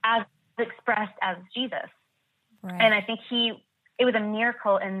as expressed as Jesus. Right. And I think it was a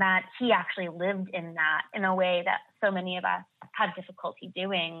miracle in that he actually lived in that in a way that so many of us had difficulty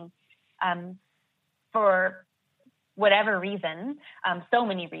doing, for whatever reason, so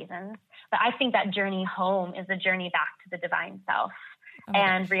many reasons. But I think that journey home is the journey back to the divine self,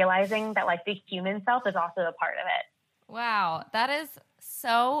 and realizing that like the human self is also a part of it. Wow, that is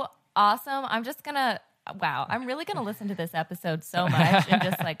so awesome. I'm really going to listen to this episode so much and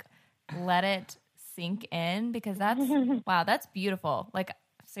just like let it sink in, because that's beautiful. Like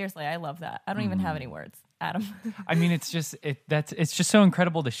seriously, I love that. I don't even have any words, Adam. I mean, it's just so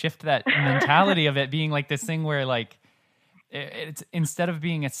incredible to shift that mentality of it being like this thing where like it's instead of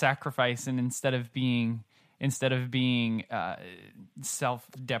being a sacrifice and instead of being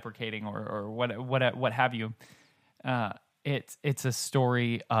self-deprecating or what have you, it's a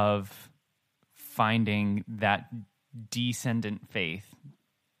story of finding that descendant faith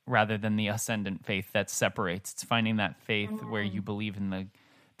rather than the ascendant faith that separates. It's finding that faith where you believe in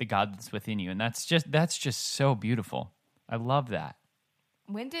the God that's within you, and that's just so beautiful. I love that.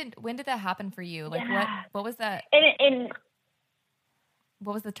 When did that happen for you? Like what was that?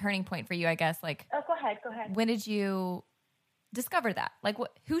 What was the turning point for you? I guess like. Oh, go ahead. When did you discover that? Like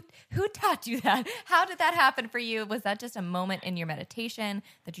who taught you that? How did that happen for you? Was that just a moment in your meditation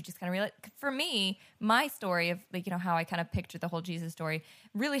that you just kind of realized? For me, my story of like, how I kind of pictured the whole Jesus story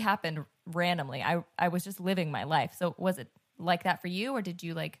really happened randomly. I was just living my life. So was it like that for you, or did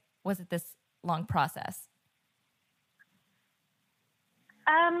you was it this long process?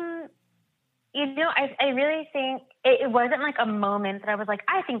 I really think it wasn't like a moment that I was like,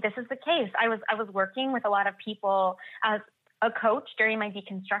 I think this is the case. I was working with a lot of people as a coach during my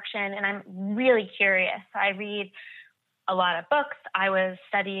deconstruction, and I'm really curious. I read a lot of books. I was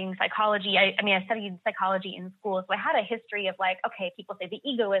studying psychology. I studied psychology in school. So I had a history of like, okay, people say the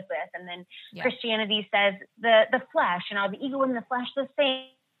ego is this, and then Christianity says the flesh, and the ego and the flesh the same.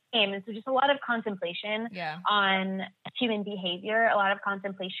 And so just a lot of contemplation on human behavior, a lot of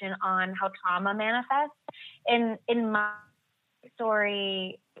contemplation on how trauma manifests. In my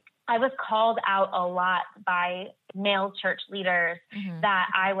story, I was called out a lot by male church leaders that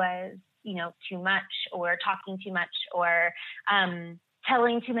I was, too much, or talking too much, or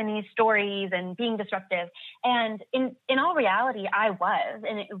telling too many stories and being disruptive. And in all reality, I was,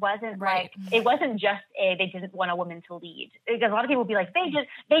 and it wasn't it wasn't just they didn't want a woman to lead, because a lot of people would be like, they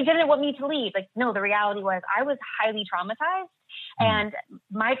didn't want me to lead. Like, no, the reality was I was highly traumatized And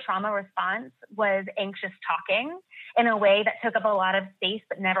my trauma response was anxious talking in a way that took up a lot of space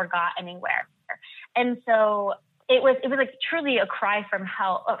but never got anywhere. And so it was like truly a cry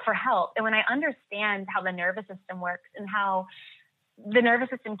for help. And when I understand how the nervous system works and how the nervous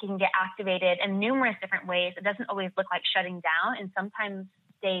system can get activated in numerous different ways, it doesn't always look like shutting down, and sometimes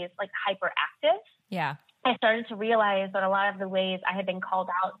stays like hyperactive. Yeah. I started to realize that a lot of the ways I had been called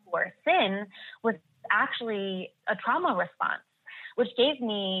out for sin was actually a trauma response, which gave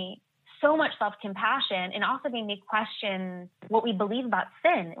me so much self-compassion and also made me question what we believe about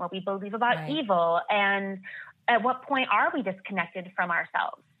sin, what we believe about evil, and at what point are we disconnected from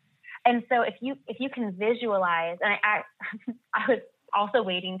ourselves. And so if you can visualize, and I was also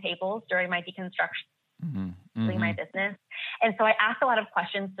waiting tables during my deconstruction, doing my business. And so I asked a lot of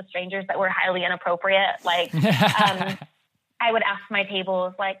questions to strangers that were highly inappropriate. Like, I would ask my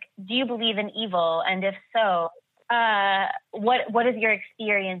tables, like, do you believe in evil? And if so, what is your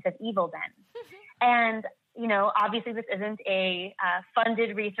experience of evil then? And, you know, obviously this isn't a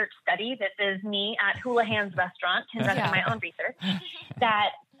funded research study. This is me at Houlihan's restaurant conducting my own research, that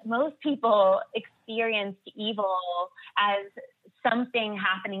most people experienced evil as something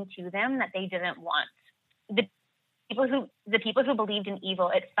happening to them that they didn't want. The people who believed in evil,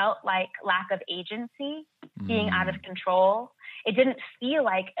 it felt like lack of agency, being out of control. It didn't feel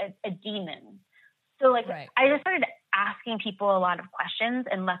like a demon. So I just started asking people a lot of questions,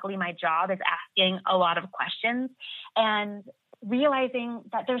 and luckily my job is asking a lot of questions and realizing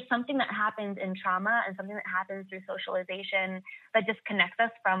that there's something that happens in trauma and something that happens through socialization that disconnects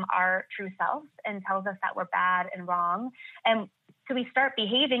us from our true self and tells us that we're bad and wrong. And so we start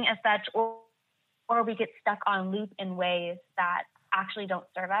behaving as such, or we get stuck on loop in ways that actually don't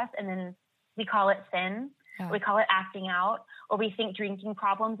serve us. And then we call it sin, we call it acting out, or we think drinking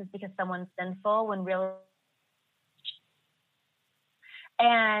problems is because someone's sinful when really.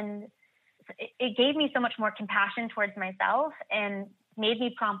 And it gave me so much more compassion towards myself and made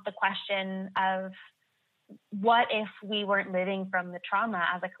me prompt the question of, what if we weren't living from the trauma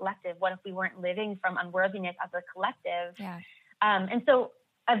as a collective? What if we weren't living from unworthiness as a collective? Yeah. And so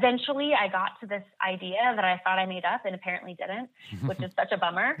eventually I got to this idea that I thought I made up and apparently didn't, which is such a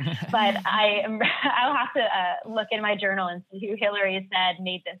bummer. But I'll have to look in my journal and see who Hillary said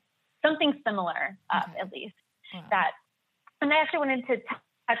made this something similar up, at least. Wow. And I actually wanted to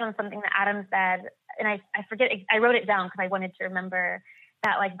touch on something that Adam said, and I forget, I wrote it down because I wanted to remember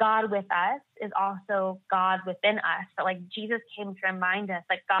that, like, God with us is also God within us. But like Jesus came to remind us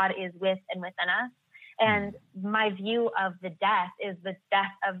that God is with and within us. And my view of the death is the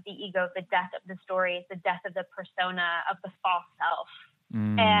death of the ego, the death of the stories, the death of the persona, of the false self,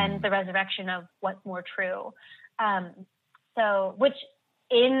 and the resurrection of what's more true. So, which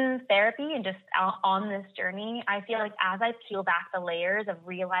in therapy and just on this journey, I feel like as I peel back the layers of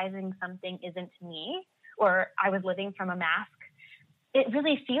realizing something isn't me, or I was living from a mask, it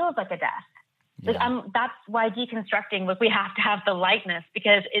really feels like a death. Like that's why deconstructing, like, we have to have the lightness,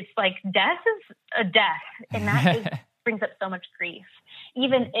 because it's like death is a death, and that brings up so much grief.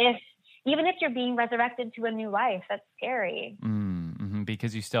 Even if you're being resurrected to a new life, that's scary.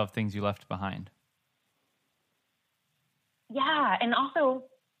 Because you still have things you left behind. Yeah, and also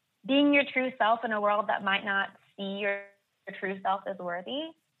being your true self in a world that might not see your true self as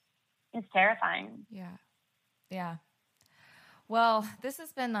worthy is terrifying. Yeah. Well, this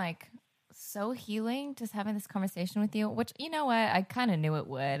has been like so healing, just having this conversation with you, which, you know what, I kind of knew it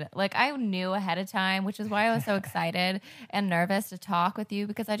would. Like, I knew ahead of time, which is why I was so excited and nervous to talk with you,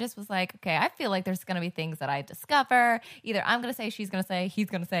 because I just was like, okay, I feel like there's going to be things that I discover. Either I'm going to say, she's going to say, he's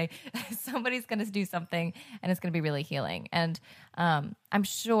going to say, somebody's going to do something, and it's going to be really healing. And I'm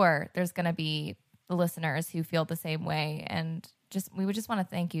sure there's going to be listeners who feel the same way. And we would just want to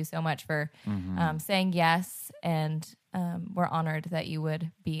thank you so much for saying yes, and we're honored that you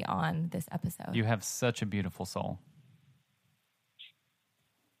would be on this episode. You have such a beautiful soul.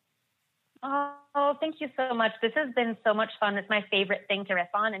 Oh, thank you so much. This has been so much fun. It's my favorite thing to riff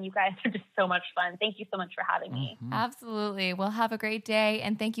on, and you guys are just so much fun. Thank you so much for having me. Absolutely. Well, have a great day,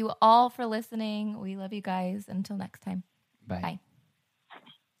 and thank you all for listening. We love you guys. Until next time. Bye. Bye.